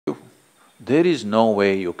There is no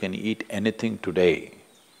way you can eat anything today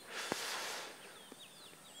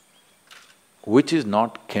which is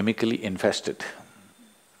not chemically infested.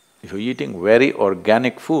 If you're eating very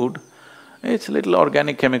organic food, it's little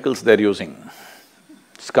organic chemicals they're using.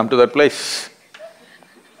 It's come to that place.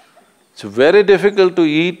 It's very difficult to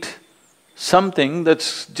eat something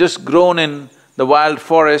that's just grown in the wild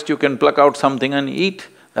forest, you can pluck out something and eat.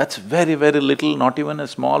 That's very, very little, not even a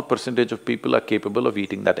small percentage of people are capable of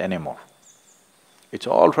eating that anymore. It's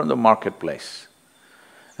all from the marketplace.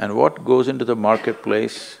 And what goes into the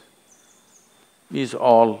marketplace is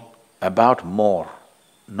all about more,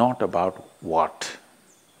 not about what.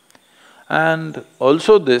 And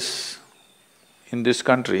also this, in this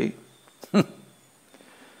country,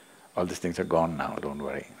 all these things are gone now, don't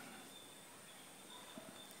worry.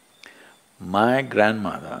 My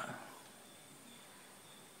grandmother,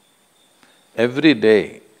 every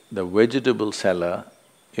day the vegetable seller,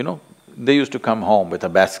 they used to come home with a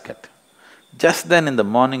basket. Just then in the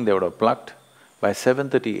morning they would have plucked, by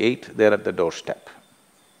 7:38 they're at the doorstep.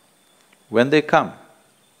 When they come,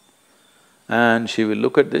 and she will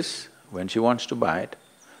look at this, when she wants to buy it,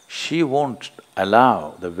 she won't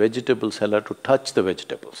allow the vegetable seller to touch the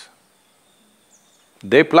vegetables.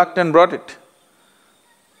 They plucked and brought it.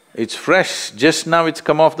 It's fresh, just now it's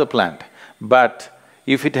come off the plant. But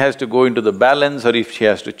if it has to go into the balance or if she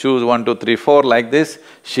has to choose 1, 2, 3, 4 like this,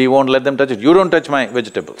 she won't let them touch it. You don't touch my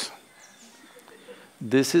vegetables.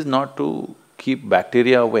 This is not to keep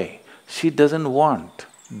bacteria away. She doesn't want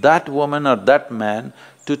that woman or that man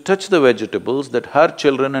to touch the vegetables that her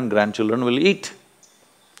children and grandchildren will eat.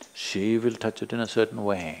 She will touch it in a certain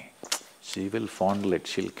way. She will fondle it,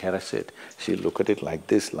 she'll caress it, she'll look at it like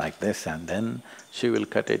this, and then she will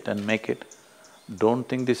cut it and make it. Don't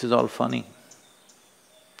think this is all funny.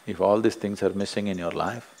 If all these things are missing in your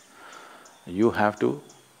life, you have to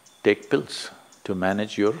take pills to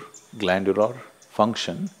manage your glandular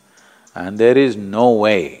function, and there is no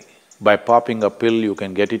way by popping a pill you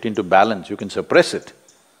can get it into balance, you can suppress it.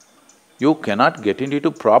 You cannot get it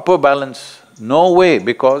into proper balance, no way,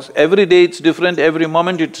 because every day it's different, every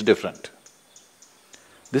moment it's different.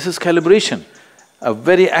 This is calibration, a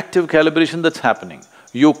very active calibration that's happening.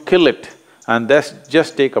 You kill it and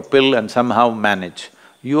just take a pill and somehow manage.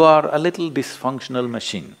 You are a little dysfunctional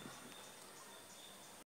machine.